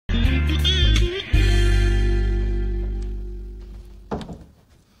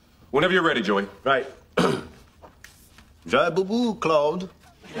Whenever you're ready, Joey. Right. J'ai boubou, Claude.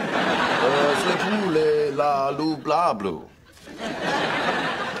 C'est pour les la lou blah blue.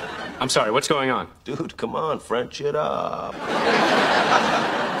 I'm sorry, what's going on? Dude, come on, French it up.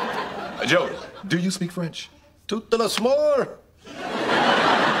 Joey, do you speak French? Tout le s'more.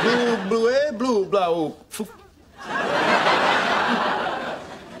 Blue, blue, blue, blah.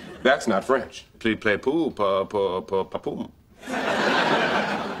 That's not French. Please play poo, pa, pa, pa, pa, poom.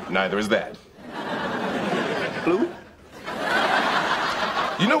 Neither is that. Blue?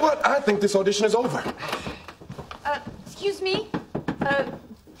 You know what? I think this audition is over. Excuse me.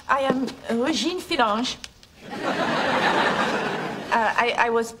 I am Regine Philange. I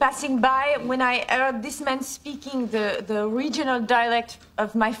was passing by when I heard this man speaking the regional dialect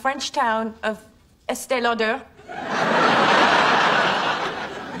of my French town of Estée Lauder.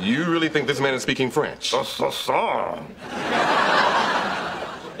 You really think this man is speaking French?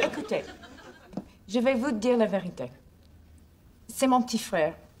 Écoutez, je vais vous dire la vérité. C'est mon petit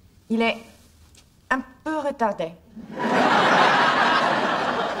frère. Il est un peu retardé.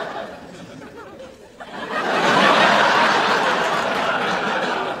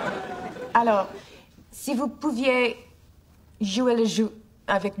 Alors, si vous pouviez jouer le jeu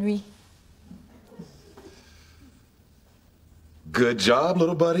avec lui. Good job,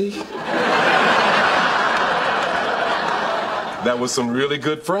 little buddy. That was some really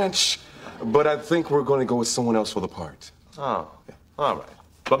good French. But I think we're going to go with someone else for the part. Oh, all right.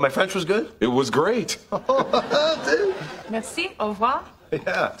 But my French was good? It was great. Dude. Merci, au revoir.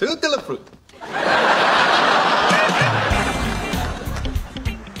 Yeah, tout de la fruit.